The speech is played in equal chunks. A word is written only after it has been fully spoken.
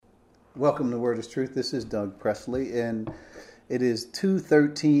Welcome to Word is Truth. This is Doug Presley, and it is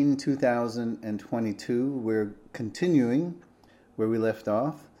 2/13/2022. We're continuing where we left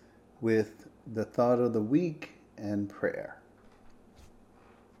off with the thought of the week and prayer.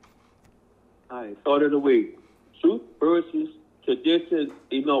 Hi, thought of the week. Truth versus tradition,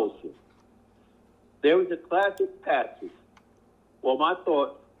 emotion. There is a classic passage. Well, my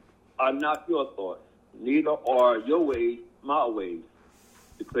thoughts are not your thoughts. Neither are your ways my ways,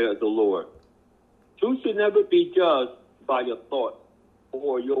 declares the Lord. Truth should never be judged by your thoughts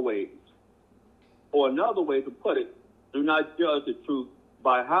or your ways. Or another way to put it, do not judge the truth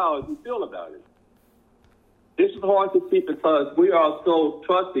by how you feel about it. This is hard to see because we are so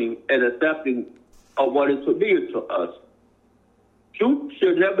trusting and accepting of what is familiar to us. Truth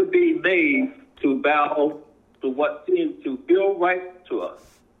should never be made to bow to what seems to feel right to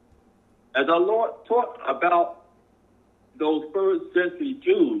us. As our Lord taught about those first century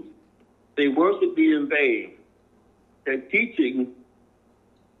Jews, they worship me in vain. Their teachings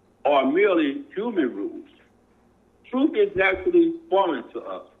are merely human rules. Truth is naturally foreign to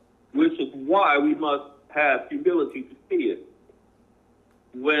us, which is why we must have humility to see it.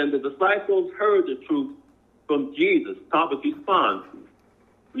 When the disciples heard the truth from Jesus, Thomas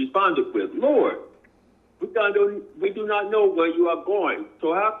responded with, Lord, we do not know where you are going,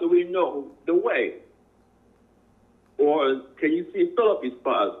 so how do we know the way? Or can you see Philip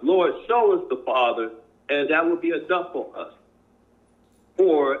responds, Lord, show us the Father, and that will be enough for us.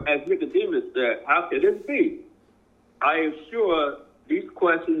 Or, as Nicodemus said, how can this be? I am sure these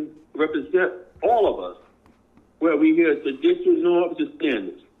questions represent all of us, where we hear traditional norms and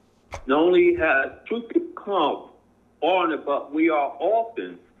standards. Not only has truth become honored, but we are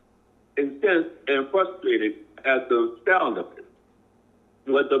often incensed and frustrated at the sound of it.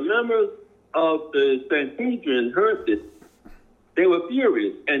 When the members of the Sanhedrin heard this, they were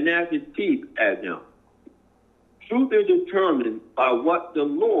furious and gnashed their teeth at him. Truth is determined by what the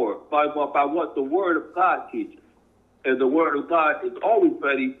Lord, by what the Word of God teaches. And the Word of God is always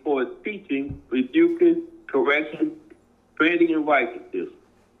ready for its teaching, rebuking, correction, training in righteousness.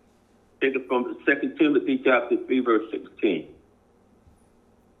 Take it from 2 Timothy chapter 3, verse 16.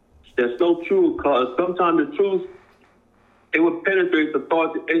 That's so true because sometimes the truth, it will penetrate the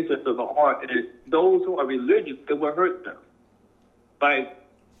thoughts and interests of the heart, and those who are religious, it will hurt them. Like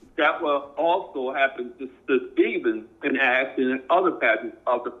that will also happen to Stephen in Acts and in other passages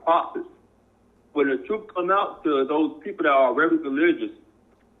of the prophets. When the truth comes out to those people that are very religious,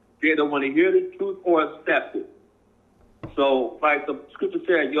 they don't want to hear the truth or accept it. So, like the scripture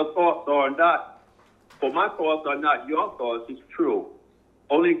said, your thoughts are not, for my thoughts are not your thoughts, it's true.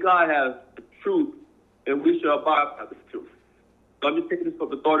 Only God has the truth, and we shall abide by the truth. Let me take this for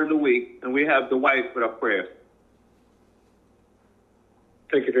the thought of the week, and we have the wife for our prayers.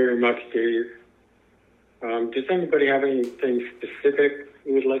 Thank you very much, Dave. Does anybody have anything specific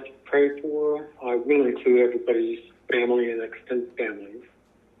you would like to pray for? I will include everybody's family and extended families,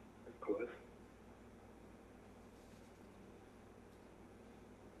 of course.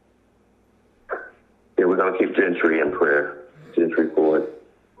 Yeah, we're going to keep Gentry in prayer. Gentry Ford.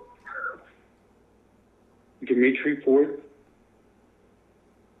 Dimitri Ford?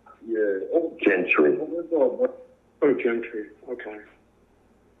 Yeah. Gentry. Oh, Gentry. Okay.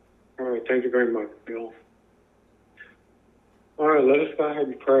 All right. Thank you very much, Bill. All right. Let us go ahead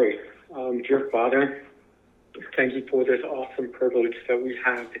and pray. Dear Father, thank you for this awesome privilege that we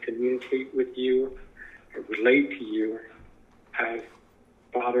have to communicate with you and relate to you as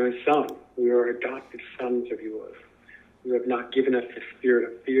Father and Son. We are adopted sons of yours. You have not given us the spirit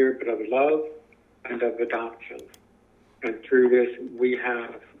of fear, but of love and of adoption. And through this, we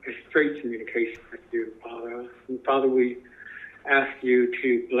have a straight communication with you, Father. And Father, we ask you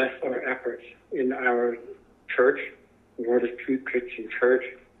to bless our efforts in our church, Word of Truth Christian Church,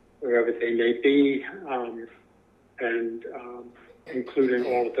 wherever they may be, and including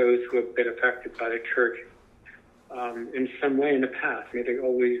all of those who have been affected by the church in some way in the past. May they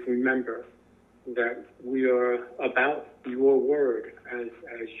always remember that we are about your word as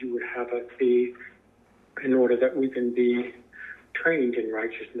you would have us be, in order that we can be trained in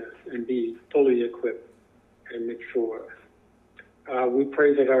righteousness and be fully equipped and mature. We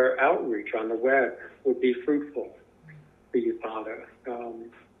pray that our outreach on the web would be fruitful for you, Father.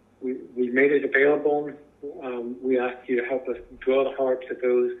 We made it available. We ask you to help us draw the hearts of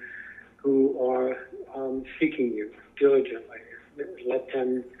those who are seeking you diligently. Let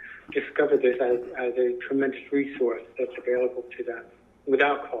them discover this as a tremendous resource that's available to them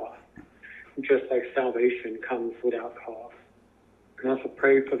without cost, just like salvation comes without cost. And also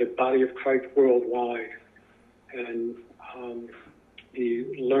pray for the body of Christ worldwide and the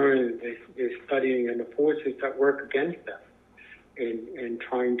learning, the studying, and the forces that work against them in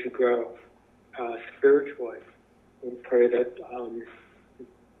trying to grow spiritually. We pray that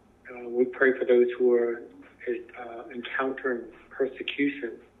we pray for those who are encountering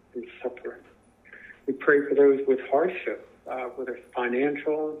persecution and suffering. We pray for those with hardship, whether it's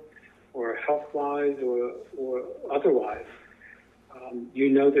financial or health-wise or otherwise. You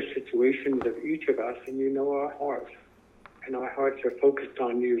know the situations of each of us, and you know our hearts. And our hearts are focused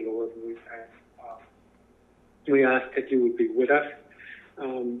on you, Lord. And we ask that you would be with us,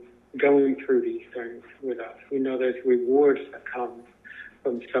 going through these things with us. We know there's rewards that come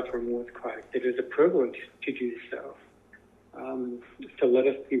from suffering with Christ. It is a privilege to do so. So let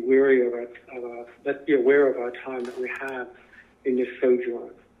us be let's be aware of our time that we have in this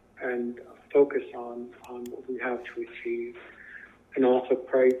sojourn and focus on what we have to achieve. And also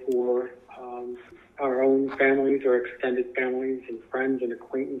pray for our own families, our extended families and friends and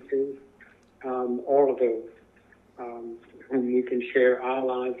acquaintances, all of those whom we can share our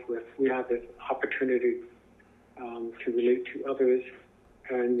lives with. We have this opportunity to relate to others,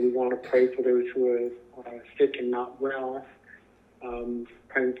 and we want to pray for those who are sick and not well,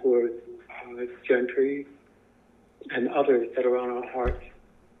 praying for Gentry and others that are on our hearts,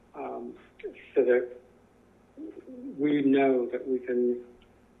 so that we know that we can,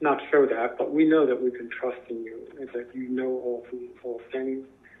 not show that, but we know that we can trust in you, and that you know all things.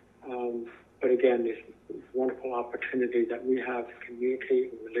 But again, this wonderful opportunity that we have to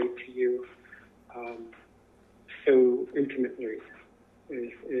communicate and relate to you so intimately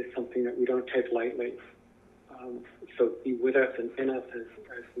is something that we don't take lightly. So be with us and in us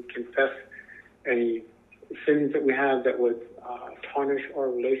as we confess any sins that we have that would tarnish our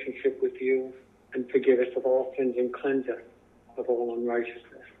relationship with you, and forgive us of all sins and cleanse us of all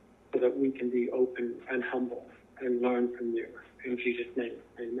unrighteousness, so that we can be open and humble and learn from you. In Jesus' name,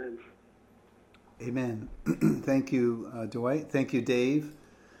 amen. Amen. Thank you, Dwight. Thank you, Dave.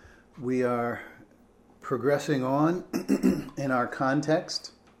 We are progressing on in our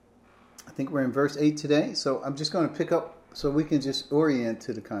context. I think we're in verse 8 today, so I'm just going to pick up so we can just orient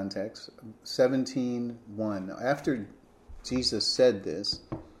to the context. 17:1. After Jesus said this,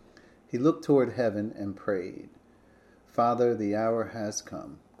 he looked toward heaven and prayed, Father, the hour has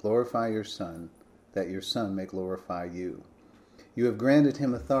come. Glorify your Son, that your Son may glorify you. You have granted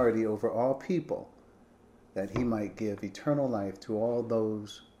him authority over all people, that he might give eternal life to all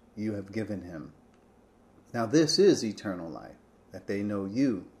those you have given him. Now this is eternal life, that they know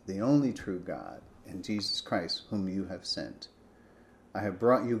you, the only true God, and Jesus Christ, whom you have sent. I have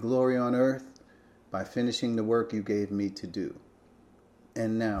brought you glory on earth by finishing the work you gave me to do.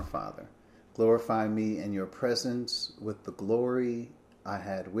 And now, Father, glorify me in your presence with the glory I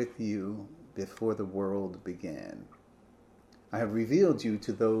had with you before the world began. I have revealed you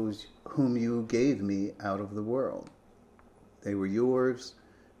to those whom you gave me out of the world. They were yours,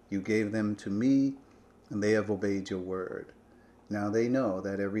 you gave them to me, and they have obeyed your word. Now they know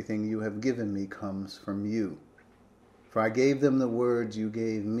that everything you have given me comes from you. For I gave them the words you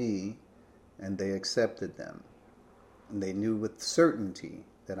gave me, and they accepted them. And they knew with certainty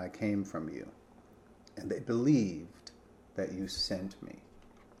that I came from you, and they believed that you sent me.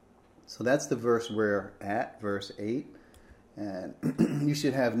 So that's the verse we're at, verse 8. And you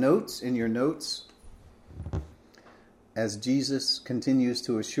should have notes in your notes as Jesus continues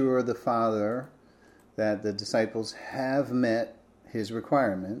to assure the Father that the disciples have met his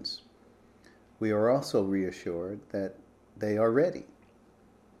requirements. We are also reassured that they are ready.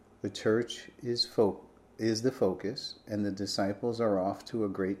 The church is the focus, and the disciples are off to a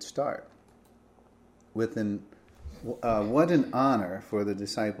great start. What an honor for the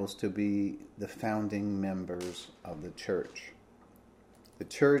disciples to be the founding members of the church. The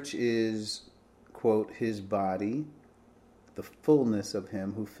church is, quote, his body, the fullness of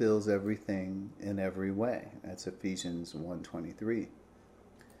him who fills everything in every way. That's Ephesians 1:23.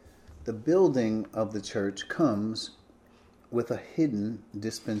 The building of the church comes with a hidden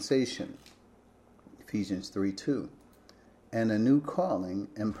dispensation, Ephesians 3:2, and a new calling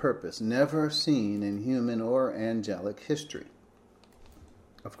and purpose never seen in human or angelic history.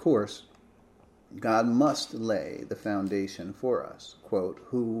 Of course, God must lay the foundation for us, quote,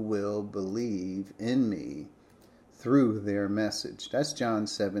 who will believe in me through their message. That's John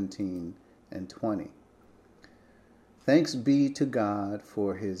 17:20. Thanks be to God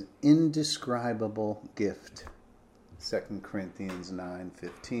for his indescribable gift, 2 Corinthians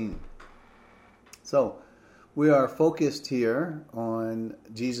 9:15. So, we are focused here on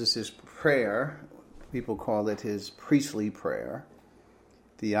Jesus' prayer. People call it his priestly prayer.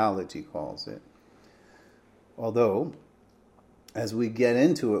 Theology calls it. Although, as we get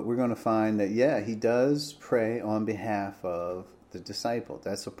into it, we're going to find that, he does pray on behalf of the disciple.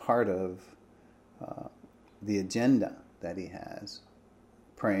 That's a part of the agenda that he has,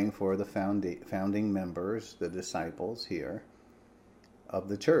 praying for the founding members, the disciples here of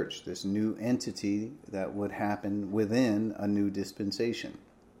the church, this new entity that would happen within a new dispensation.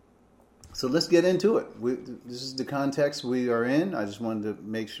 So let's get into it. This is the context we are in. I just wanted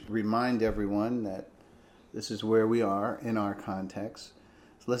to remind everyone that this is where we are in our context.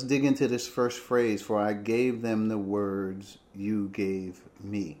 So let's dig into this first phrase, for I gave them the words you gave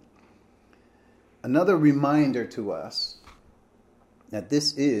me. Another reminder to us that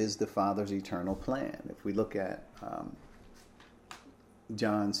this is the Father's eternal plan. If we look at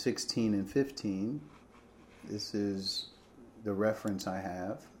John 16 and 15, this is the reference I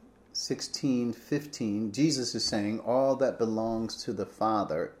have. 16:15, Jesus is saying, all that belongs to the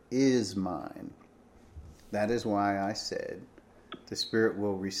Father is mine. That is why I said, the Spirit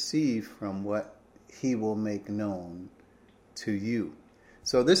will receive from what he will make known to you.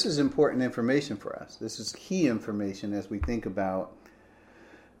 So this is important information for us. This is key information as we think about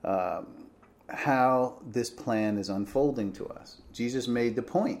how this plan is unfolding to us. Jesus made the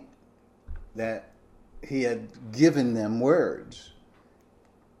point that he had given them words,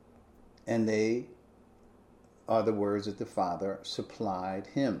 and they are the words that the Father supplied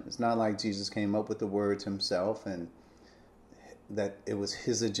him. It's not like Jesus came up with the words himself and that it was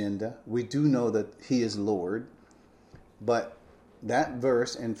his agenda. We do know that he is Lord, but that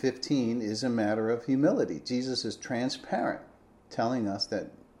verse in 15 is a matter of humility. Jesus is transparent, telling us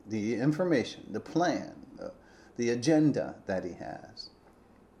that the information, the plan, the agenda that he has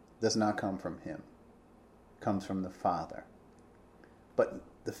does not come from him. It comes from the Father. But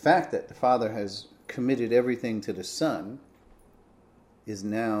the fact that the Father has committed everything to the Son is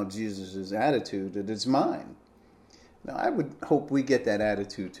now Jesus' attitude that it's mine. Now, I would hope we get that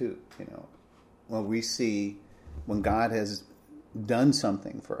attitude too. When we see when God has done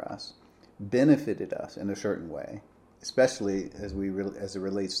something for us, benefited us in a certain way, especially as it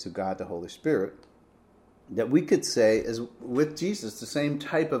relates to God the Holy Spirit, that we could say, as with Jesus, the same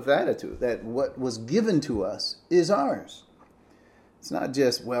type of attitude, that what was given to us is ours. It's not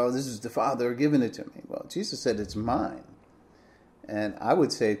just, this is the Father giving it to me. Well, Jesus said it's mine. And I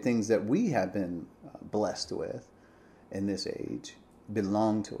would say things that we have been blessed with in this age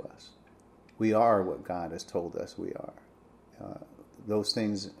belong to us. We are what God has told us we are. Those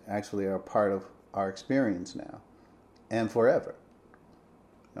things actually are part of our experience now and forever.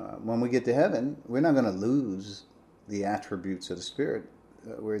 When we get to heaven, we're not going to lose the attributes of the Spirit,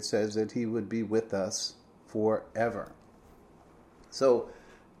 where it says that he would be with us forever. So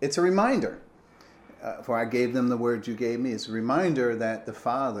it's a reminder. For I gave them the words you gave me. It's a reminder that the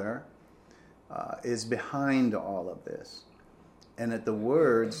Father is behind all of this. And that the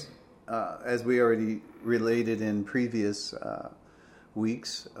words, as we already related in previous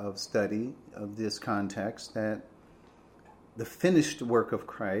weeks of study of this context, that the finished work of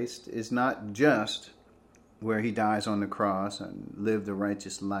Christ is not just where he dies on the cross and lived a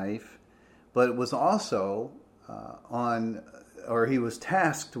righteous life, but it was also he was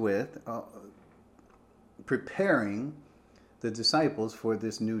tasked with preparing the disciples for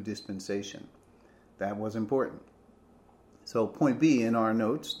this new dispensation. That was important. So point B in our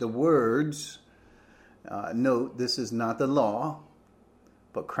notes, the words, note this is not the law,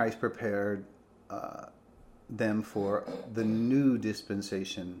 but Christ prepared them for the new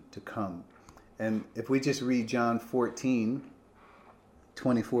dispensation to come. And if we just read John 14,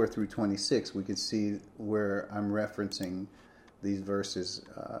 24 through 26, we can see where I'm referencing these verses,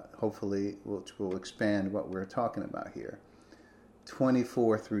 hopefully, which will expand what we're talking about here.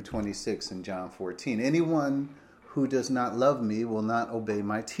 24 through 26 in John 14. Anyone who does not love me will not obey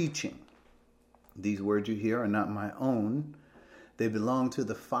my teaching. These words you hear are not my own. They belong to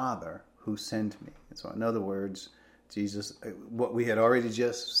the Father who sent me. And so in other words, Jesus, what we had already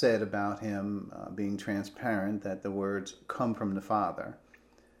just said about him being transparent, that the words come from the Father.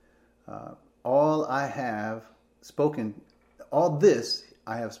 All this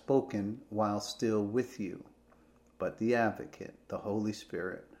I have spoken while still with you. But the Advocate, the Holy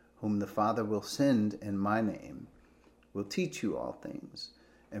Spirit, whom the Father will send in my name, will teach you all things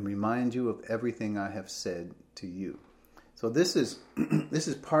and remind you of everything I have said to you. So this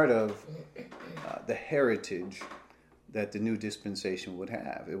is part of the heritage that the new dispensation would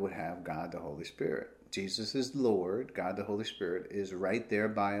have. It would have God the Holy Spirit. Jesus is Lord. God the Holy Spirit is right there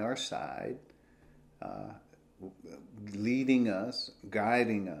by our side, leading us,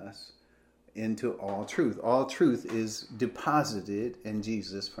 guiding us into all truth. All truth is deposited in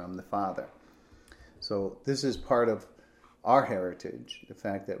Jesus from the Father. So this is part of our heritage, the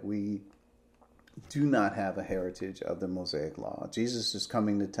fact that we do not have a heritage of the Mosaic law. Jesus is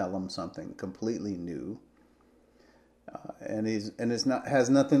coming to tell them something completely new, and has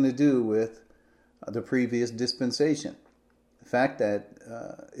nothing to do with the previous dispensation. The fact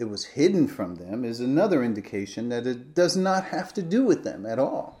that it was hidden from them is another indication that it does not have to do with them at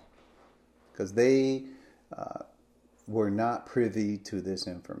all, because they were not privy to this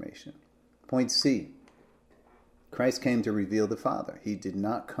information. Point C. Christ came to reveal the Father. He did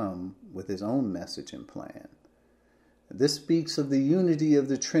not come with his own message and plan. This speaks of the unity of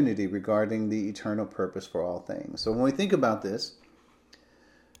the Trinity regarding the eternal purpose for all things. So when we think about this,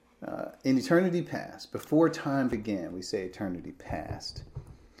 in eternity past, before time began, we say eternity past,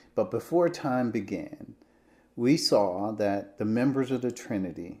 but before time began, we saw that the members of the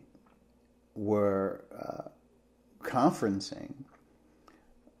Trinity were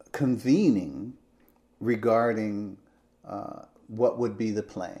convening regarding what would be the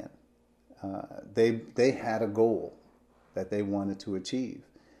plan. They had a goal that they wanted to achieve,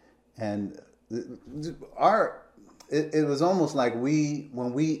 and it was almost like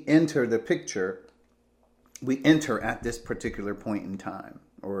when we enter the picture, we enter at this particular point in time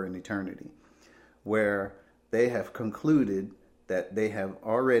or in eternity, where they have concluded that they have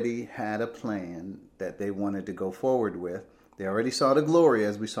already had a plan that they wanted to go forward with. They already saw the glory,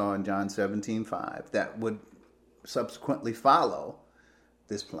 as we saw in John 17:5, that would subsequently follow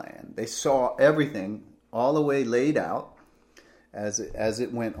this plan. They saw everything all the way laid out as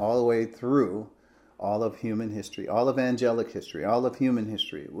it went all the way through all of human history, all of angelic history, all of human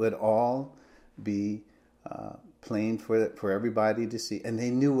history. It would all be plain for everybody to see. And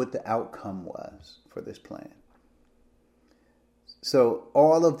they knew what the outcome was for this plan. So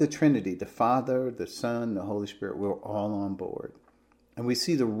all of the Trinity, the Father, the Son, the Holy Spirit, we're all on board. And we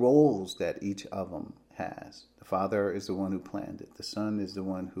see the roles that each of them has. The Father is the one who planned it. The Son is the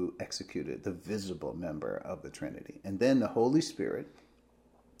one who executed, the visible member of the Trinity. And then the Holy Spirit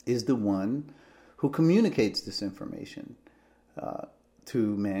is the one who communicates this information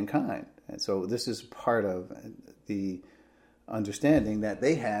to mankind. And so this is part of the understanding that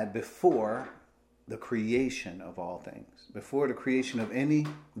they had before the creation of all things, before the creation of any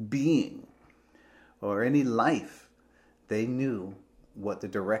being or any life. They knew what the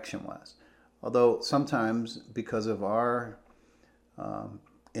direction was. Although sometimes, because of our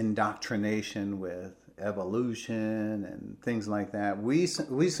indoctrination with evolution and things like that, we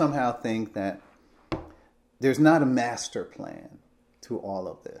somehow think that there's not a master plan to all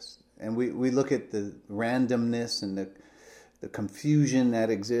of this. And we look at the randomness and the confusion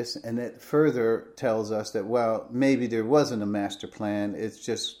that exists, and it further tells us that, well, maybe there wasn't a master plan, it's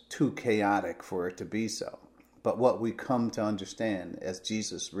just too chaotic for it to be so. But what we come to understand as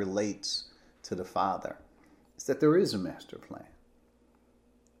Jesus relates to the Father is that there is a master plan.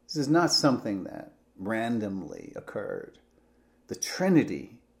 This is not something that randomly occurred. The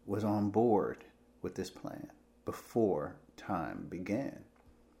Trinity was on board with this plan before time began.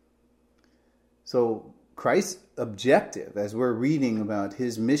 So Christ's objective, as we're reading about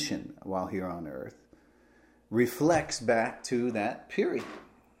his mission while here on earth, reflects back to that period.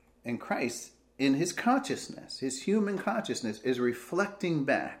 And Christ, in his consciousness, his human consciousness, is reflecting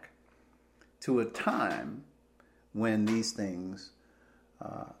back to a time when these things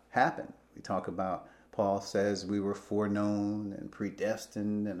happen. We talk about, Paul says we were foreknown and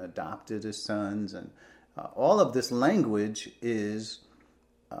predestined and adopted as sons, and all of this language is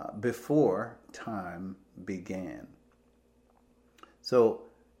before time began. So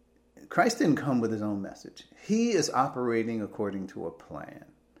Christ didn't come with his own message. He is operating according to a plan.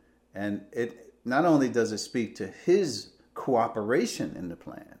 And it not only does it speak to his cooperation in the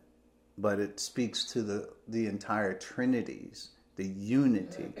plan, but it speaks to the entire Trinity's, the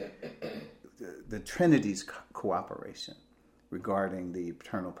unity, the Trinity's cooperation regarding the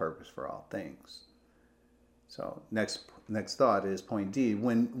eternal purpose for all things. So next thought is point D.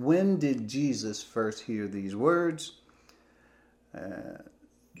 When did Jesus first hear these words?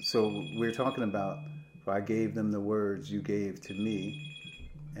 So we're talking about, for I gave them the words you gave to me,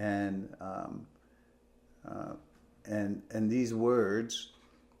 and these words.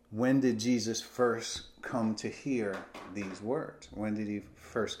 When did Jesus first come to hear these words? When did he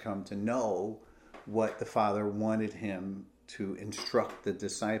first come to know what the Father wanted him to instruct the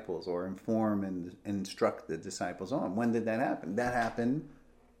disciples or inform and instruct the disciples on? When did that happen? That happened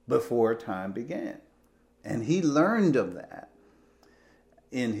before time began. And he learned of that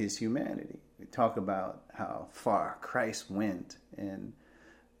in his humanity. We talk about how far Christ went in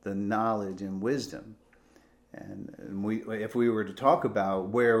the knowledge and wisdom. And if we were to talk about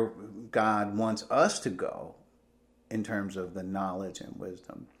where God wants us to go in terms of the knowledge and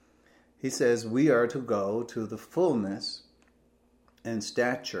wisdom. He says we are to go to the fullness and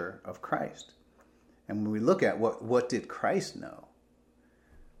stature of Christ. And when we look at what did Christ know,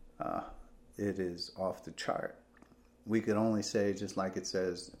 it is off the chart. We could only say, just like it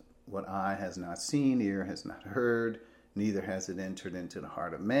says, what eye has not seen, ear has not heard, neither has it entered into the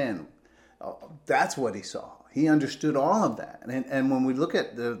heart of man. That's what he saw. He understood all of that. And when we look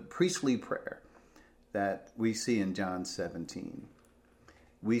at the priestly prayer that we see in John 17,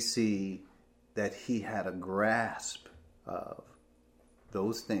 we see that he had a grasp of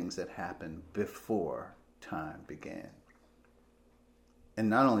those things that happened before time began. And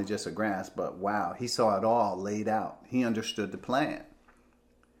not only just a grasp, but wow, he saw it all laid out. He understood the plan.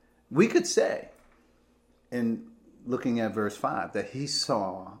 We could say, in looking at verse 5, that he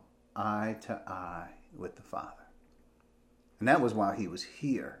saw eye to eye with the Father. And that was while he was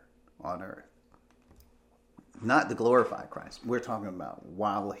here on earth. Not the glorified Christ. We're talking about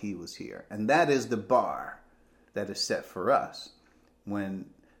while he was here. And that is the bar that is set for us when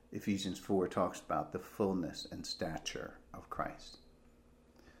Ephesians 4 talks about the fullness and stature of Christ.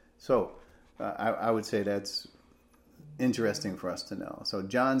 So I would say that's interesting for us to know. So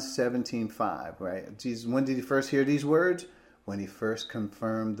John 17:5, right? Jesus, when did he first hear these words? When he first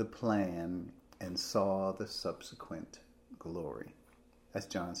confirmed the plan and saw the subsequent glory. That's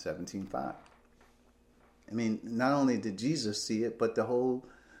John 17:5. I mean, not only did Jesus see it, but the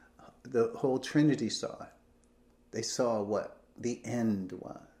whole Trinity saw it. They saw what the end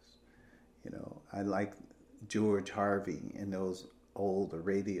was. You know, I like George Harvey in those old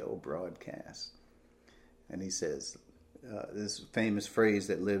radio broadcasts. And he says, this famous phrase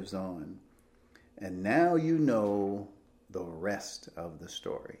that lives on, and now you know the rest of the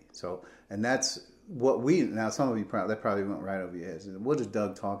story. So, and that's what now some of you probably went right over your heads. What is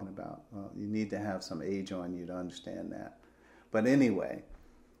Doug talking about? Well, you need to have some age on you to understand that. But anyway,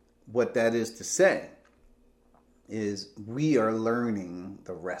 what that is to say is we are learning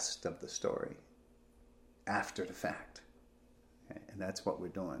the rest of the story after the fact. Okay? And that's what we're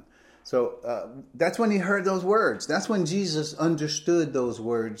doing. So that's when he heard those words. That's when Jesus understood those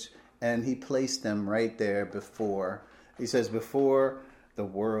words, and he placed them right there before. He says, before the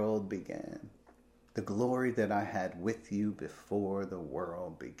world began. The glory that I had with you before the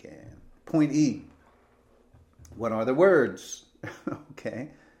world began. Point E. What are the words? Okay.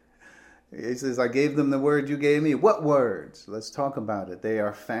 He says, I gave them the word you gave me. What words? Let's talk about it. They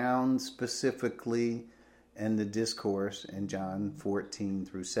are found specifically in the discourse in John 14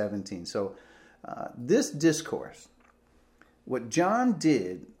 through 17. So this discourse, what John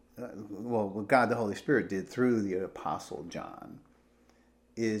did, what God the Holy Spirit did through the Apostle John,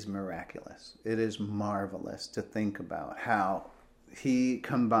 is miraculous. It is marvelous to think about how he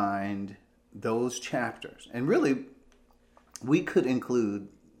combined those chapters. And really, we could include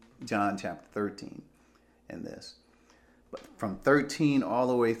John chapter 13 in this. But from 13 all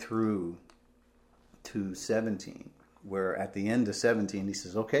the way through to 17, where at the end of 17, he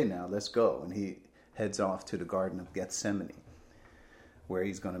says, okay, now let's go. And he heads off to the Garden of Gethsemane, where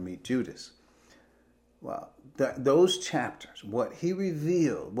he's going to meet Judas. Well, those chapters, what he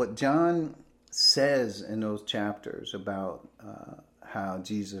revealed, what John says in those chapters about how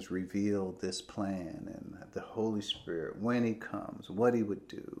Jesus revealed this plan and the Holy Spirit, when he comes, what he would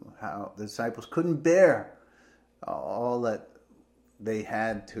do, how the disciples couldn't bear all that they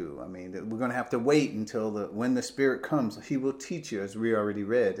had to. I mean, we're going to have to wait until when the Spirit comes. He will teach you, as we already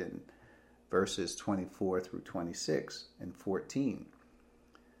read in verses 24 through 26 and 14.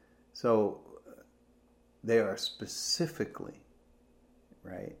 So they are specifically,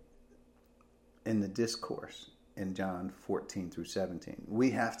 right, in the discourse in John 14 through 17. We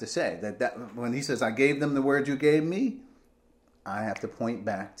have to say that when he says, I gave them the word you gave me, I have to point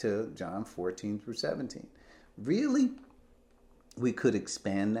back to John 14 through 17. Really? We could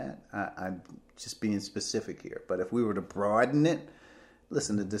expand that. I'm just being specific here. But if we were to broaden it,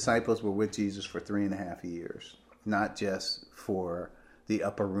 listen, the disciples were with Jesus for 3.5 years, not just for the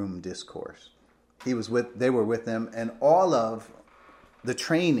upper room discourse. They were with them, and all of the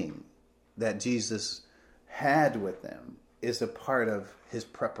training that Jesus had with them is a part of his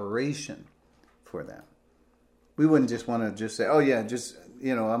preparation for them. We wouldn't just want to just say, oh yeah, just,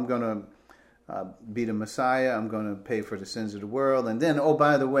 I'm going to be the Messiah, I'm going to pay for the sins of the world, and then, oh,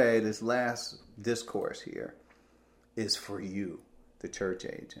 by the way, this last discourse here is for you, the church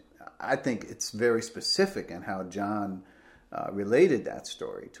age. I think it's very specific in how John related that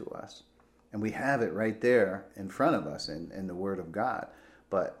story to us. And we have it right there in front of us in the Word of God.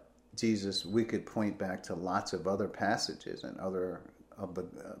 But Jesus, we could point back to lots of other passages and other of the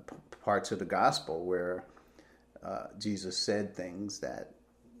parts of the gospel where Jesus said things that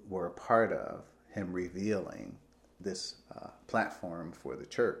were a part of him revealing this platform for the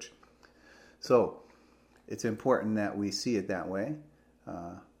church. So it's important that we see it that way.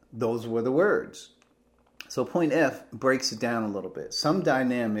 Those were the words. So point F breaks it down a little bit. Some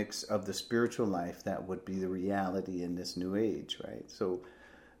dynamics of the spiritual life that would be the reality in this new age, right? So,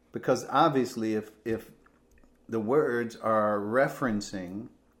 because obviously if the words are referencing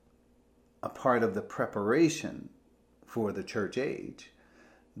a part of the preparation for the church age,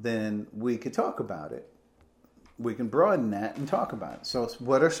 then we could talk about it. We can broaden that and talk about it. So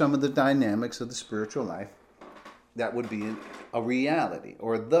what are some of the dynamics of the spiritual life that would be a reality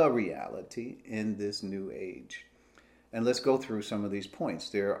or the reality in this new age? And let's go through some of these points.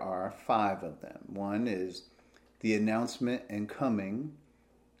 There are 5 of them. One is the announcement and coming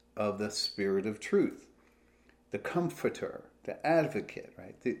of the Spirit of truth, the Comforter, the Advocate,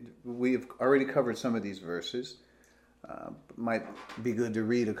 right? We've already covered some of these verses. Might be good to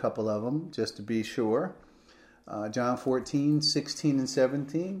read a couple of them just to be sure. John 14, 16, and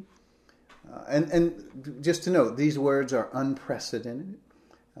 17. And just to note, these words are unprecedented.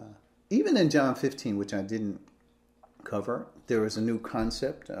 Even in John 15, which I didn't cover, there was a new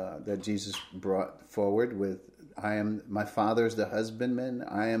concept that Jesus brought forward with, my Father's the husbandman,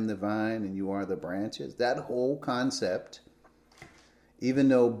 I am the vine, and you are the branches. That whole concept, even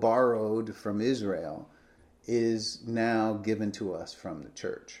though borrowed from Israel, is now given to us from the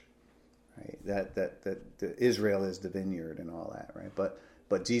church. Right? That Israel is the vineyard and all that, right?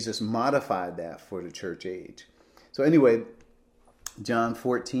 But Jesus modified that for the church age. So anyway, John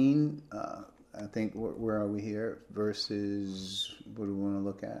 14, I think, where are we here? Verses, what do we want to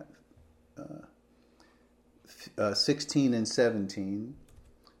look at? 16 and 17.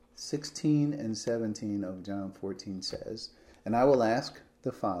 16 and 17 of John 14 says, "And I will ask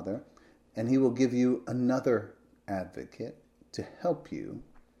the Father, and he will give you another advocate to help you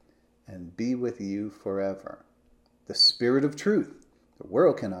and be with you forever. The Spirit of truth. The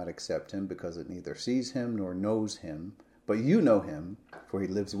world cannot accept him because it neither sees him nor knows him, but you know him, for he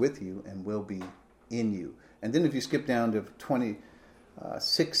lives with you and will be in you." And then if you skip down to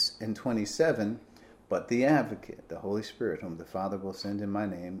 26 and 27, "But the advocate, the Holy Spirit, whom the Father will send in my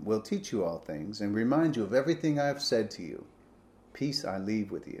name, will teach you all things and remind you of everything I have said to you. Peace I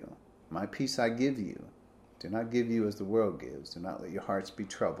leave with you. My peace I give you. Do not give you as the world gives. Do not let your hearts be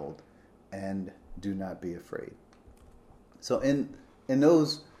troubled, and do not be afraid." So in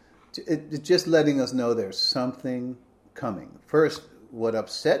those, it's just letting us know there's something coming. First, what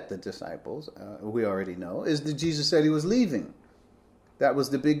upset the disciples, we already know, is that Jesus said he was leaving. That was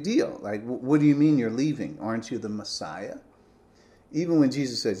the big deal. Like, what do you mean you're leaving? Aren't you the Messiah? Even when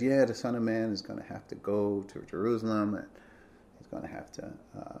Jesus says, yeah, the Son of Man is going to have to go to Jerusalem, and he's going to have to,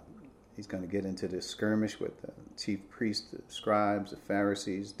 he's going to get into this skirmish with the chief priests, the scribes, the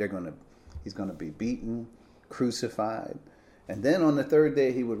Pharisees. He's going to be beaten, crucified, and then on the third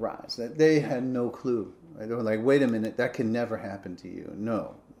day he would rise. They had no clue. They were like, wait a minute, that can never happen to you.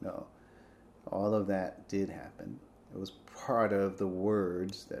 No. All of that did happen. It was part of the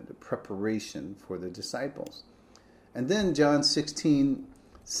words, the preparation for the disciples. And then John 16,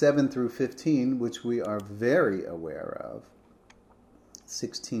 7 through 15, which we are very aware of.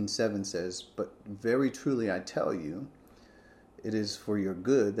 16:7 says, "But very truly I tell you, it is for your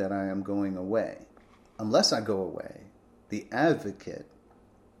good that I am going away. Unless I go away, the advocate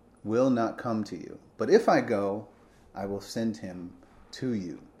will not come to you. But if I go, I will send him to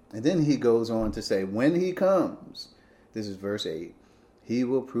you." And then he goes on to say, when he comes, this is verse 8, "he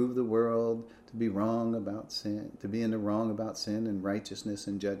will prove the world to be wrong about sin, to be in the wrong about sin and righteousness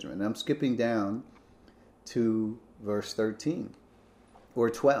and judgment." And I'm skipping down to verse 13 or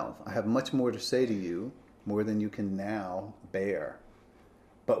 12. "I have much more to say to you, more than you can now bear.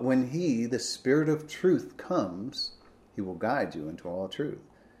 But when he, the Spirit of truth, comes, he will guide you into all truth."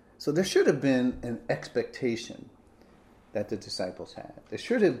 So there should have been an expectation that the disciples had. There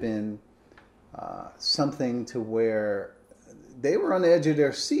should have been something to where they were on the edge of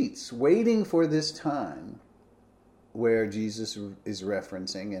their seats, waiting for this time where Jesus is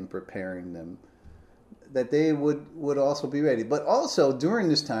referencing and preparing them, that they would also be ready. But also during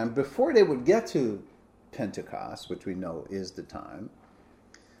this time, before they would get to Pentecost, which we know is the time,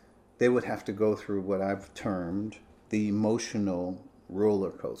 they would have to go through what I've termed the emotional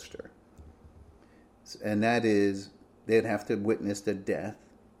roller coaster. And that is, they'd have to witness the death,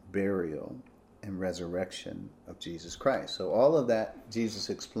 burial, and resurrection of Jesus Christ. So all of that Jesus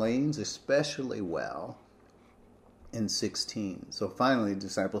explains especially well in 16. So finally, the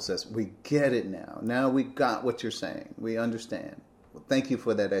disciple says, we get it now. Now we got what you're saying. We understand. Well, thank you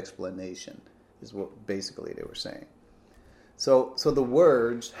for that explanation. is what basically they were saying. So the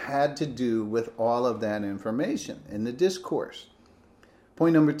words had to do with all of that information in the discourse.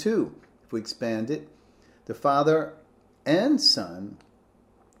 Point number 2, if we expand it, the Father and Son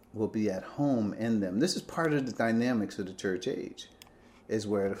will be at home in them. This is part of the dynamics of the church age, is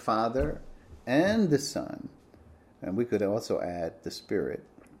where the Father and the Son, and we could also add the Spirit,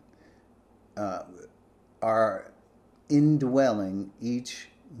 are indwelling each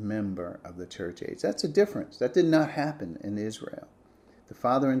member of the church age. That's a difference. That did not happen in Israel. The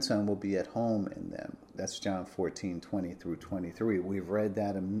Father and Son will be at home in them. That's John 14:20 through 23. We've read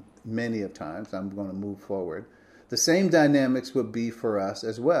that many of times. I'm going to move forward. The same dynamics would be for us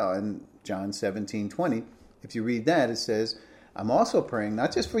as well. In John 17:20, if you read that, it says, I'm also praying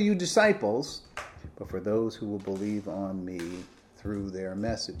not just for you disciples, but for those who will believe on me through their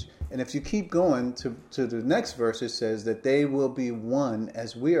message. And if you keep going to the next verse, it says that they will be one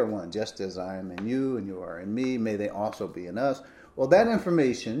as we are one, just as I am in you and you are in me, may they also be in us. Well, that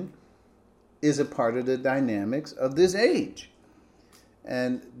information is a part of the dynamics of this age.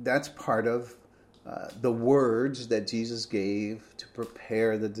 And that's part of the words that Jesus gave to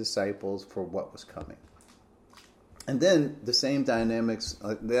prepare the disciples for what was coming. And then the same dynamics,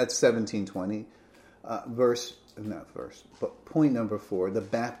 that's 17:20, but point number 4, the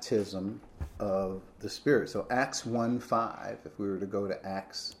baptism of the Spirit. So Acts 1:5, if we were to go to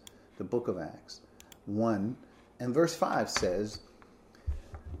Acts, the book of Acts 1, and verse 5 says,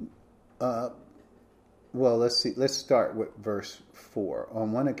 let's start with verse 4.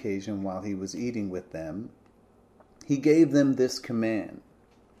 On one occasion, while he was eating with them, he gave them this command: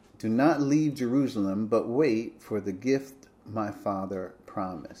 do not leave Jerusalem, but wait for the gift my Father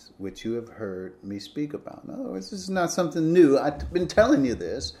promised, which you have heard me speak about. In other words, this is not something new. I've been telling you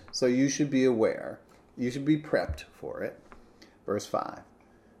this, so you should be aware. You should be prepped for it. Verse 5.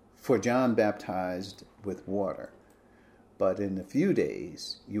 For John baptized with water, but in a few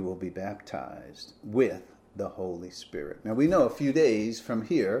days you will be baptized with the Holy Spirit. Now we know a few days from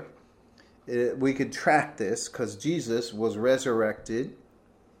here, we could track this because Jesus was resurrected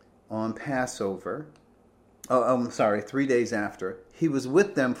on Passover. 3 days after. He was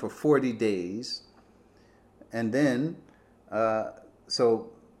with them for 40 days. And then,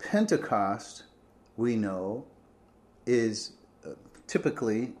 so Pentecost, we know, is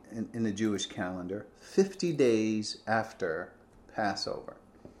typically in the Jewish calendar 50 days after Passover.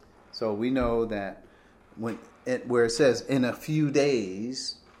 So we know that where it says in a few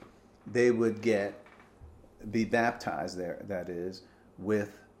days they would be baptized there, that is,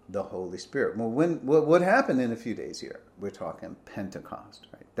 with the Holy Spirit. Well, what happened in a few days here? We're talking Pentecost,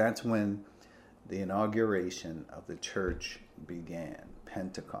 right? That's when the inauguration of the church began,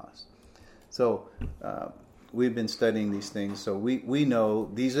 Pentecost. So we've been studying these things, so we know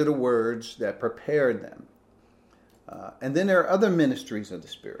these are the words that prepared them. And then there are other ministries of the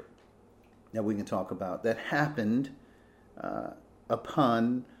Spirit that we can talk about that happened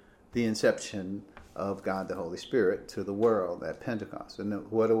upon the inception of God the Holy Spirit to the world at Pentecost.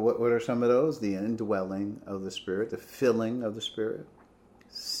 And what are some of those? The indwelling of the Spirit, the filling of the Spirit,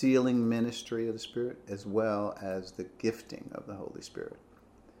 sealing ministry of the Spirit, as well as the gifting of the Holy Spirit.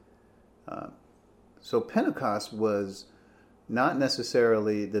 So Pentecost was not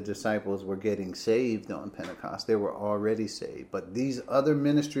necessarily the disciples were getting saved on Pentecost. They were already saved. But these other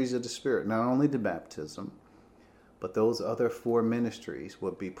ministries of the Spirit, not only the baptism, but those other 4 ministries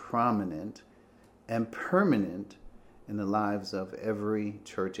would be prominent and permanent in the lives of every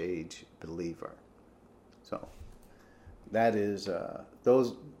church age believer. So that is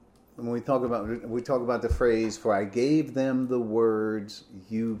those. When we talk about the phrase "for I gave them the words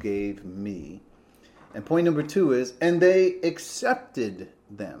you gave me," and point number 2 is and they accepted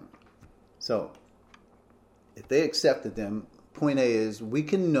them. So if they accepted them, point A is we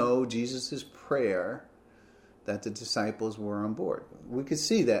can know Jesus' prayer that the disciples were on board. We could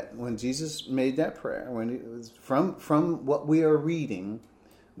see that when Jesus made that prayer, when it was from what we are reading,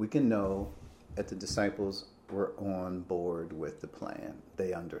 we can know that the disciples were on board with the plan.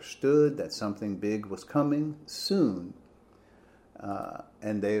 They understood that something big was coming soon,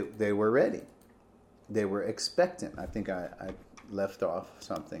 and they were ready. They were expectant. I think I left off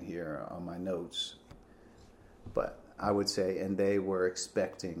something here on my notes, but I would say, and they were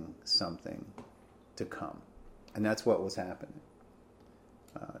expecting something to come. And that's what was happening.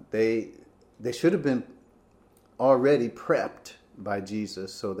 They should have been already prepped by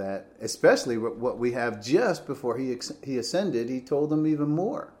Jesus, so that, especially what we have just before he ascended, he told them even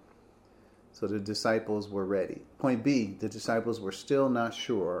more. So the disciples were ready. Point B, the disciples were still not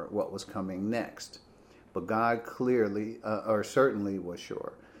sure what was coming next. But God clearly, or certainly was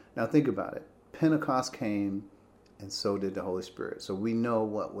sure. Now think about it. Pentecost came, and so did the Holy Spirit. So we know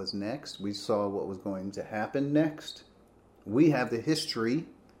what was next. We saw what was going to happen next. We have the history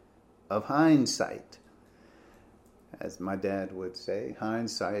of hindsight. As my dad would say,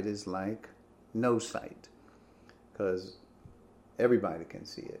 hindsight is like no sight. Because everybody can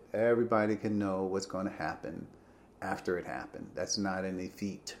see it. Everybody can know what's going to happen after it happened. That's not any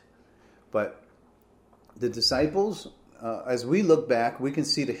feat. But the disciples, as we look back, we can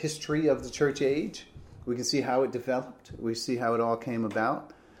see the history of the church age. We can see how it developed. We see how it all came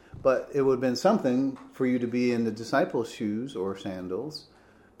about. But it would have been something for you to be in the disciples' shoes or sandals,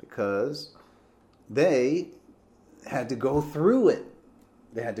 because they had to go through it.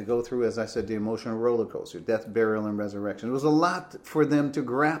 They had to go through, as I said, the emotional roller coaster, death, burial, and resurrection. It was a lot for them to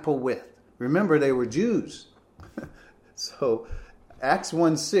grapple with. Remember, they were Jews. So Acts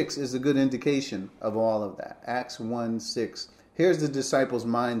 1:6 is a good indication of all of that. Acts 1:6. Here's the disciples'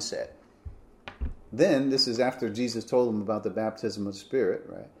 mindset. Then, this is after Jesus told them about the baptism of the Spirit,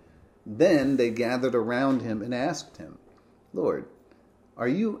 right? Then they gathered around him and asked him, Lord, are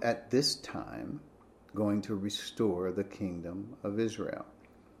you at this time going to restore the kingdom of Israel?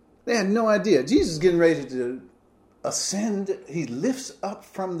 They had no idea. Jesus is getting ready to ascend. He lifts up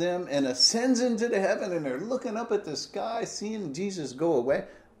from them and ascends into the heaven, and they're looking up at the sky, seeing Jesus go away.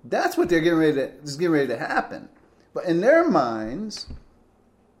 That's what they're getting ready to happen. But in their minds,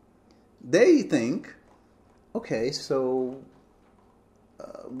 they think, okay, so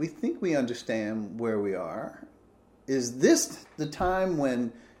we think we understand where we are. Is this the time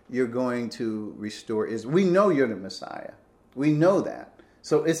when you're going to restore Israel? We know you're the Messiah. We know that.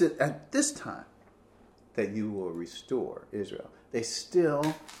 So is it at this time that you will restore Israel? They still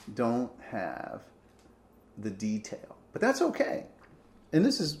don't have the detail. But that's okay. And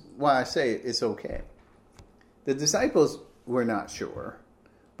this is why I say it's okay. The disciples were not sure,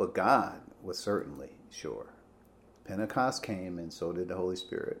 but God was certainly sure. Pentecost came, and so did the Holy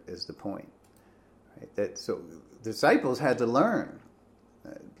Spirit, is the point. Right? So disciples had to learn.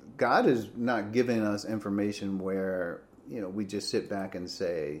 God is not giving us information where, we just sit back and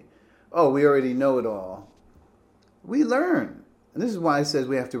say, oh, we already know it all. We learn. And this is why it says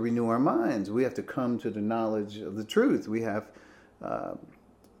we have to renew our minds. We have to come to the knowledge of the truth. We have,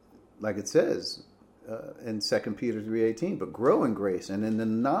 like it says in 2 Peter 3:18, but grow in grace and in the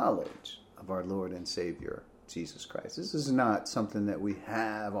knowledge of our Lord and Savior, Jesus Christ. This is not something that we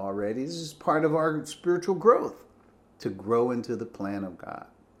have already. This is part of our spiritual growth, to grow into the plan of God.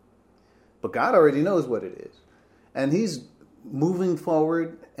 But God already knows what it is. And he's moving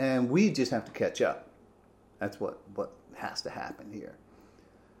forward, and we just have to catch up. That's what has to happen here.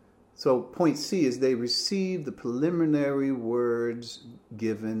 So point C is they received the preliminary words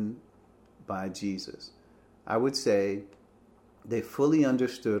given by Jesus. I would say they fully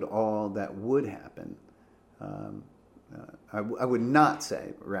understood all that would happen. I would not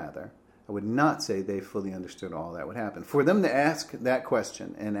say they fully understood all that would happen. For them to ask that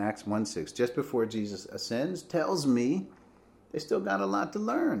question in Acts 1:6, just before Jesus ascends, tells me they still got a lot to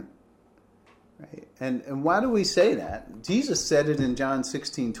learn. Right? And why do we say that? Jesus said it in John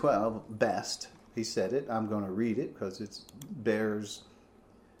 16:12 best. He said it. I'm going to read it because it bears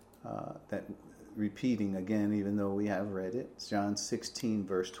that repeating again, even though we have read it. It's John 16,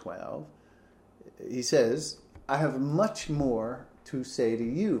 verse 12. He says, I have much more to say to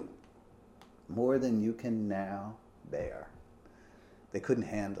you, more than you can now bear. They couldn't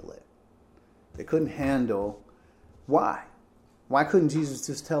handle it. They couldn't handle. Why? Why couldn't Jesus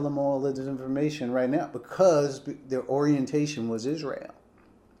just tell them all of this information right now? Because their orientation was Israel.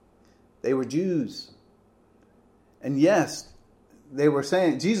 They were Jews. And yes,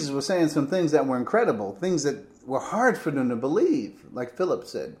 Jesus was saying some things that were incredible, things that were hard for them to believe. Like Philip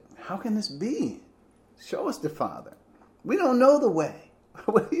said, how can this be? Show us the Father. We don't know the way.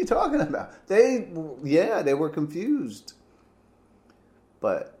 What are you talking about? They were confused.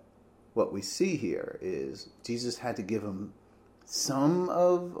 But what we see here is Jesus had to give them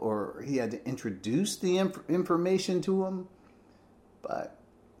he had to introduce the information to them, but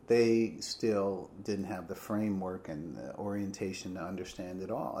they still didn't have the framework and the orientation to understand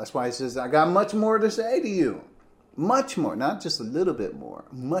it all. That's why he says, I got much more to say to you. Much more, not just a little bit more,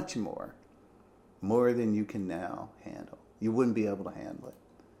 much more. More than you can now handle. You wouldn't be able to handle it.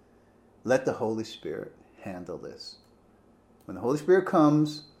 Let the Holy Spirit handle this. When the Holy Spirit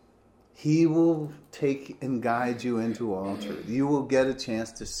comes, he will take and guide you into all truth. You will get a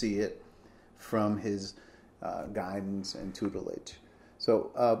chance to see it from his guidance and tutelage.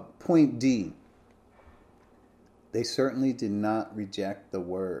 So point D, they certainly did not reject the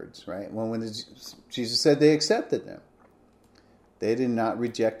words, right? When Jesus said they accepted them, they did not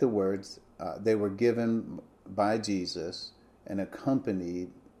reject the words they were given by Jesus and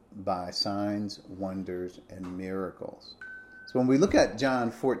accompanied by signs, wonders, and miracles. So when we look at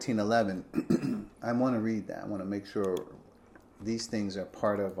John 14:11, I want to read that. I want to make sure these things are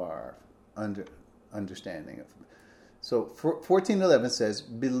part of our understanding of. So 14:11 says,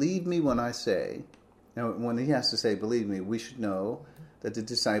 "Believe me when I say." Now, when he has to say, "Believe me," we should know that the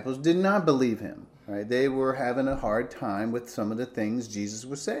disciples did not believe him. Right? They were having a hard time with some of the things Jesus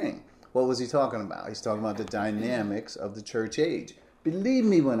was saying. What was he talking about? He's talking about the dynamics of the church age. Believe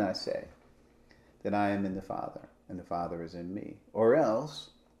me when I say that I am in the Father and the Father is in me. Or else,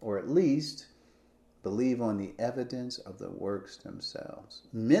 or at least, believe on the evidence of the works themselves.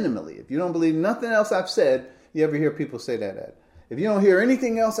 Minimally. If you don't believe nothing else I've said, you ever hear people say that, Ed? If you don't hear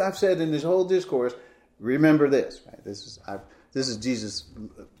anything else I've said in this whole discourse, remember this. Right? This is Jesus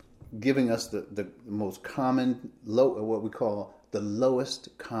giving us the most common, what we call the lowest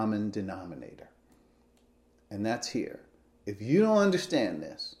common denominator. And that's here. If you don't understand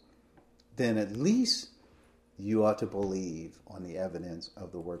this, then at least you ought to believe on the evidence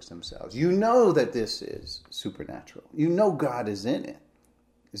of the works themselves. You know that this is supernatural. You know God is in it.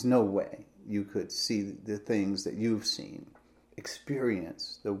 There's no way you could see the things that you've seen,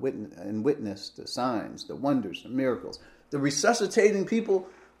 experience, witness the signs, the wonders, the miracles, the resuscitating people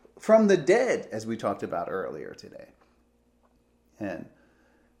from the dead, as we talked about earlier today. And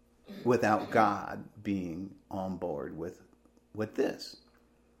without God being on board with this.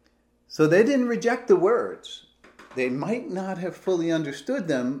 So they didn't reject the words. They might not have fully understood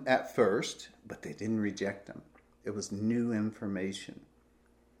them at first, but they didn't reject them. It was new information.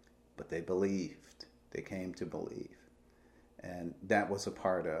 But they believed. They came to believe. And that was a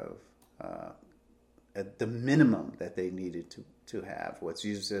part of the minimum that they needed to have. What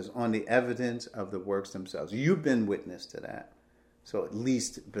Jesus says, on the evidence of the works themselves. You've been witness to that. So at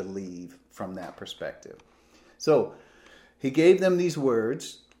least believe from that perspective. So he gave them these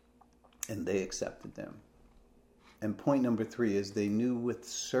words, and they accepted them. And point number 3 is they knew with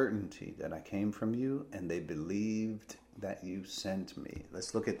certainty that I came from you, and they believed that you sent me.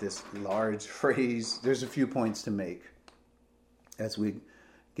 Let's look at this large phrase. There's a few points to make as we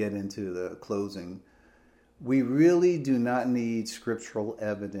get into the closing. We really do not need scriptural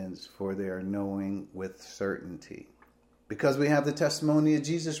evidence for their knowing with certainty, because we have the testimony of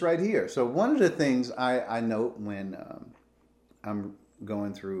Jesus right here. So one of the things I note when I'm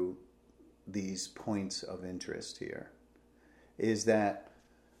going through these points of interest here is that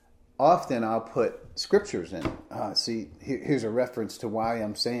often I'll put scriptures in. Here's a reference to why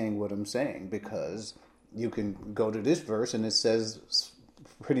I'm saying what I'm saying, because you can go to this verse and it says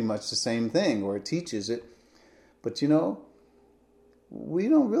pretty much the same thing, or it teaches it. But we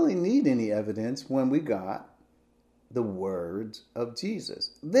don't really need any evidence when we got the words of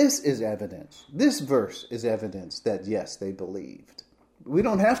Jesus. This is evidence. This verse is evidence that, yes, they believed. We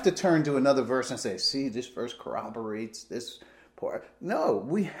don't have to turn to another verse and say, see, this verse corroborates this part. No,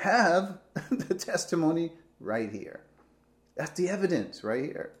 we have the testimony right here. That's the evidence right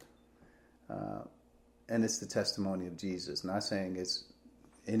here. And it's the testimony of Jesus. Not saying it's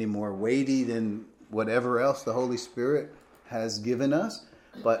any more weighty than whatever else the Holy Spirit has given us,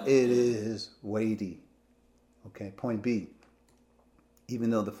 but it is weighty. Okay, point B. Even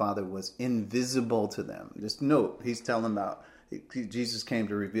though the Father was invisible to them. Just note, he's telling about Jesus came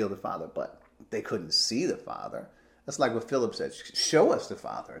to reveal the Father, but they couldn't see the Father. That's like what Philip said, show us the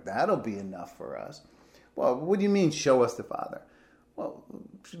Father. That'll be enough for us. Well, what do you mean, show us the Father? Well,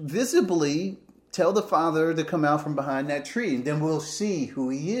 visibly tell the Father to come out from behind that tree, and then we'll see who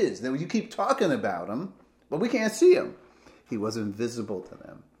he is. Then you keep talking about him, but we can't see him. He was invisible to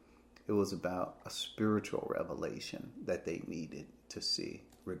them. It was about a spiritual revelation that they needed to see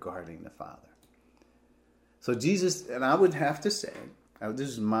regarding the Father. So Jesus, and I would have to say,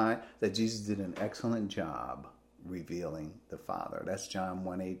 that Jesus did an excellent job revealing the Father. That's John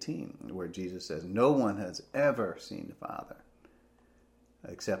 1:18, where Jesus says, no one has ever seen the Father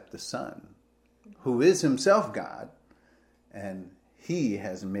except the Son, who is himself God, and he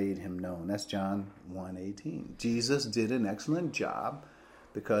has made him known. That's John 1:18. Jesus did an excellent job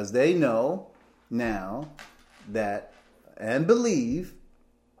because they know now that, and believe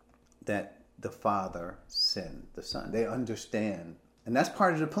that the Father sent the Son. They understand. And that's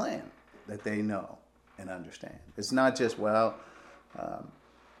part of the plan, that they know and understand. It's not just,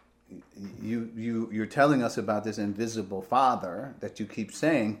 you're telling us about this invisible Father that you keep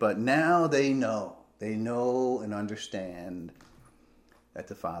saying, but now they know. They know and understand that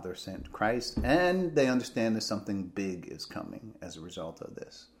the Father sent Christ, and they understand that something big is coming as a result of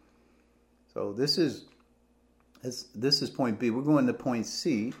this. So this is point B. We're going to point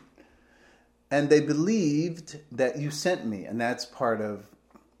C, And they believed that you sent me. And that's part of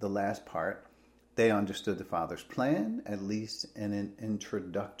the last part. They understood the Father's plan, at least in an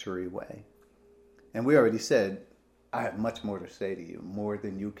introductory way. And we already said, I have much more to say to you, more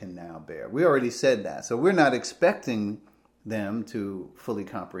than you can now bear. We already said that. So we're not expecting them to fully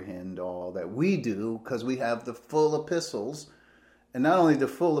comprehend all that we do, because we have the full epistles. And not only the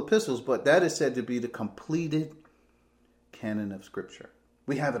full epistles, but that is said to be the completed canon of Scripture.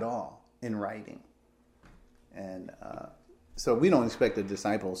 We have it all in writing. And so we don't expect the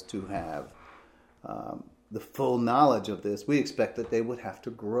disciples to have the full knowledge of this. We expect that they would have to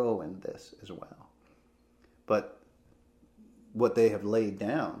grow in this as well. But what they have laid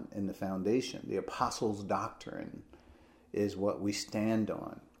down in the foundation, the apostles' doctrine, is what we stand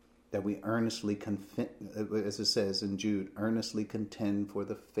on. That we earnestly, as it says in Jude, earnestly contend for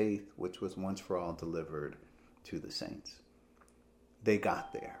the faith which was once for all delivered to the saints. They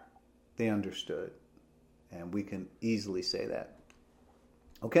got there. They understood. And we can easily say that.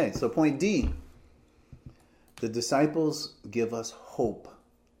 Okay, so point D. The disciples give us hope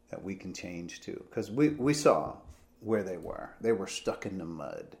that we can change too. Because we saw where they were. They were stuck in the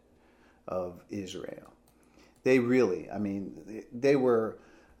mud of Israel. They really, they were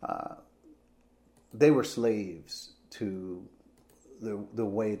slaves to the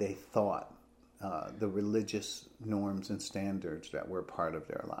way they thought, the religious norms and standards that were part of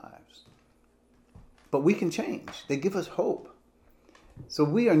their lives. But we can change. They give us hope. So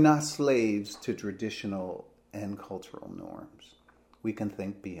we are not slaves to traditional and cultural norms. We can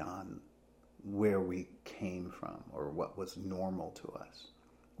think beyond where we came from or what was normal to us.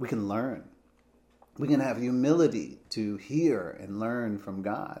 We can learn. We can have humility to hear and learn from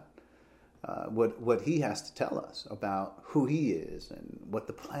God what he has to tell us about who he is and what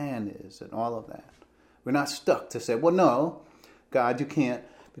the plan is and all of that. We're not stuck to say, well, no, God, you can't,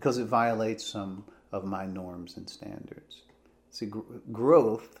 because it violates some of my norms and standards. See,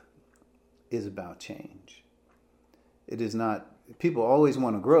 growth is about change. It is not, people always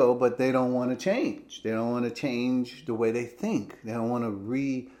want to grow, but they don't want to change. They don't want to change the way they think. They don't want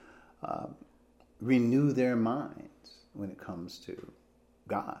to renew their minds when it comes to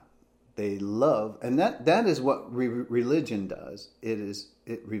God. They love, and that is what religion does.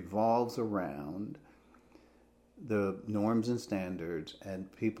 It revolves around the norms and standards,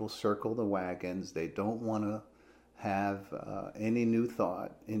 and people circle the wagons. They don't want to have any new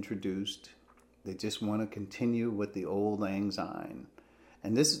thought introduced. They just want to continue with the old lang syne.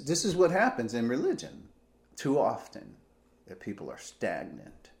 And this is what happens in religion too often, that people are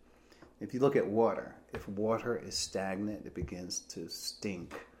stagnant. If you look at water, if water is stagnant, it begins to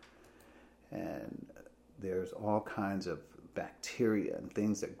stink. And there's all kinds of bacteria and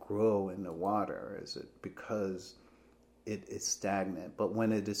things that grow in the water because it is stagnant. But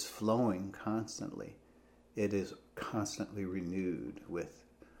when it is flowing constantly, it is constantly renewed with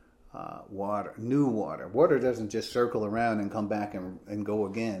water, new water. Water doesn't just circle around and come back and go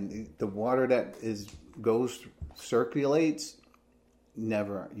again. The water that circulates,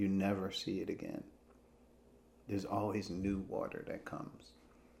 you never see it again. There's always new water that comes.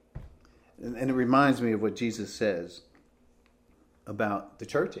 And it reminds me of what Jesus says about the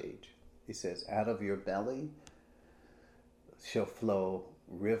church age. He says, out of your belly shall flow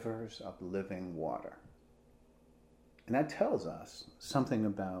rivers of living water. And that tells us something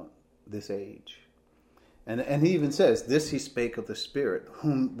about this age. And he even says, this he spake of the Spirit,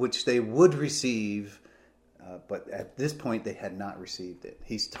 which they would receive, but at this point they had not received it.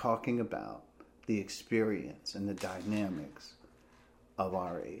 He's talking about the experience and the dynamics of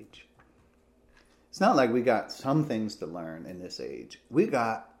our age. It's not like we got some things to learn in this age. We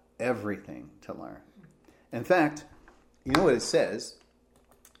got everything to learn. In fact, you know what it says?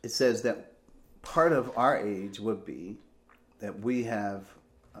 It says that part of our age would be that we have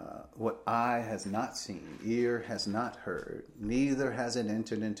what eye has not seen, ear has not heard, neither has it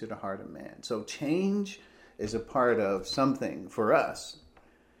entered into the heart of man. So change is a part of something for us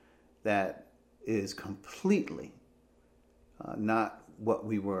that is completely not what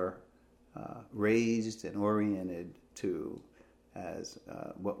we were raised and oriented to as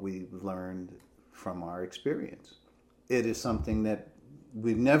what we've learned from our experience. It is something that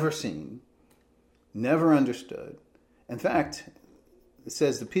we've never seen, never understood. In fact, it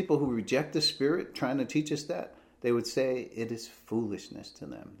says the people who reject the Spirit trying to teach us that, they would say it is foolishness to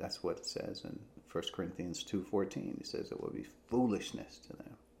them. That's what it says in 1 Corinthians 2:14. It says it will be foolishness to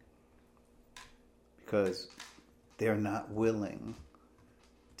them because they're not willing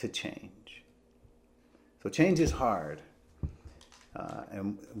to change. So change is hard.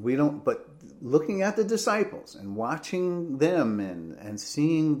 And we don't, but looking at the disciples and watching them and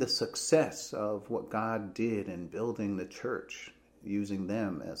seeing the success of what God did in building the church, using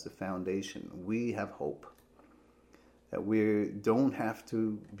them as the foundation, we have hope that we don't have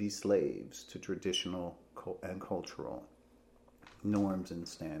to be slaves to traditional and cultural norms and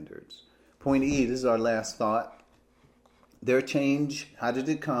standards. Point E, this is our last thought. Their change, how did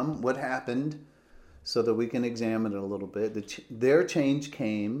it come? What happened? So that we can examine it a little bit. Their change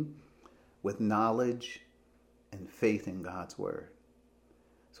came with knowledge and faith in God's word.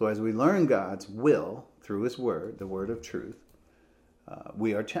 So as we learn God's will through his word, the word of truth,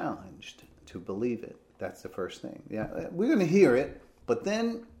 we are challenged to believe it. That's the first thing. Yeah, we're going to hear it, but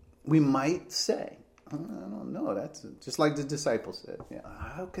then we might say, I don't know. That's just like the disciples said. Yeah,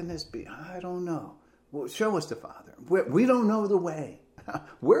 how can this be? I don't know. Well, show us the Father. We don't know the way.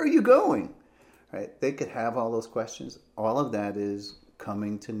 Where are you going? Right? They could have all those questions. All of that is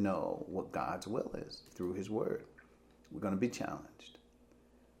coming to know what God's will is through his word. We're going to be challenged.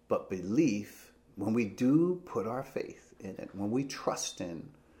 But belief, when we do put our faith in it, when we trust in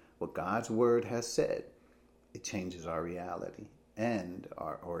what God's word has said, it changes our reality and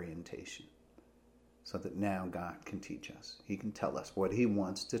our orientation. So that now God can teach us. He can tell us what he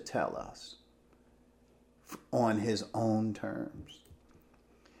wants to tell us on his own terms.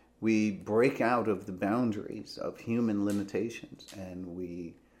 We break out of the boundaries of human limitations and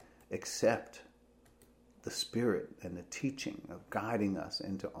we accept the Spirit and the teaching of guiding us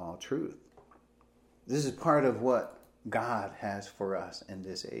into all truth. This is part of what God has for us in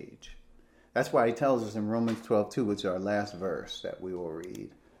this age. That's why he tells us in Romans 12:2, which is our last verse that we will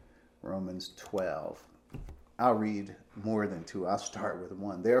read. Romans 12. I'll read more than 2. I'll start with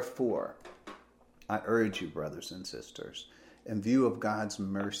 1. Therefore, I urge you, brothers and sisters, in view of God's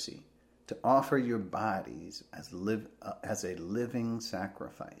mercy, to offer your bodies as a living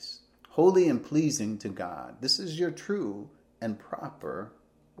sacrifice, holy and pleasing to God. This is your true and proper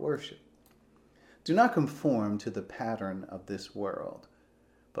worship. Do not conform to the pattern of this world,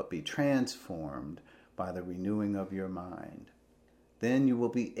 but be transformed by the renewing of your mind. Then you will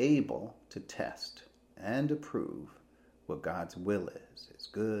be able to test and approve what God's will is, his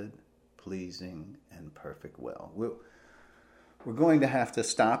good, pleasing, and perfect will. We're going to have to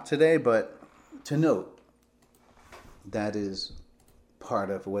stop today, but to note, that is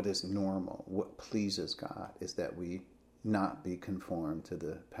part of what is normal. What pleases God is that we not be conformed to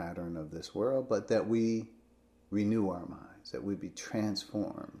the pattern of this world, but that we renew our minds, that we be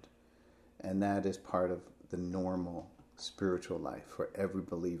transformed. And that is part of the normal spiritual life for every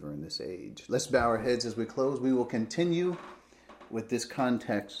believer in this age. Let's bow our heads as we close. We will continue with this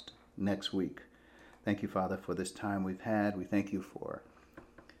context next week. Thank you, Father, for this time we've had. We thank you for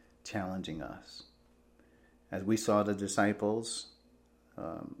challenging us. As we saw the disciples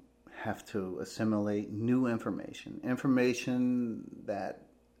have to assimilate new information that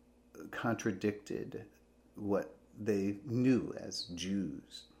contradicted what they knew as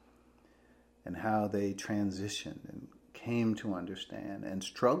Jews, and how they transitioned and came to understand and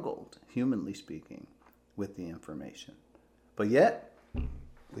struggled, humanly speaking, with the information. But yet,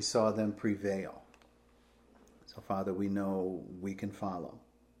 we saw them prevail. So, Father, we know we can follow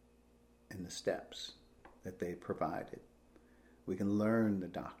in the steps that they provided. We can learn the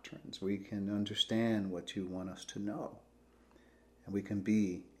doctrines. We can understand what you want us to know. And we can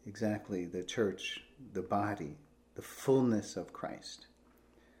be exactly the church, the body, the fullness of Christ,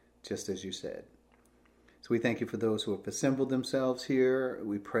 just as you said. So we thank you for those who have assembled themselves here.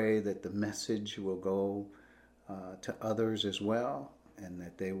 We pray that the message will go to others as well, and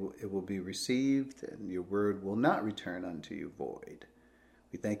that it will be received, and your word will not return unto you void.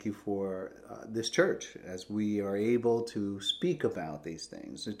 We thank you for this church as we are able to speak about these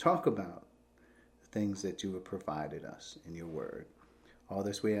things, to talk about the things that you have provided us in your word. All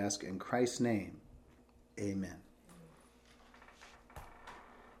this we ask in Christ's name. Amen.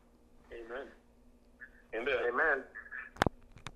 Amen. Amen.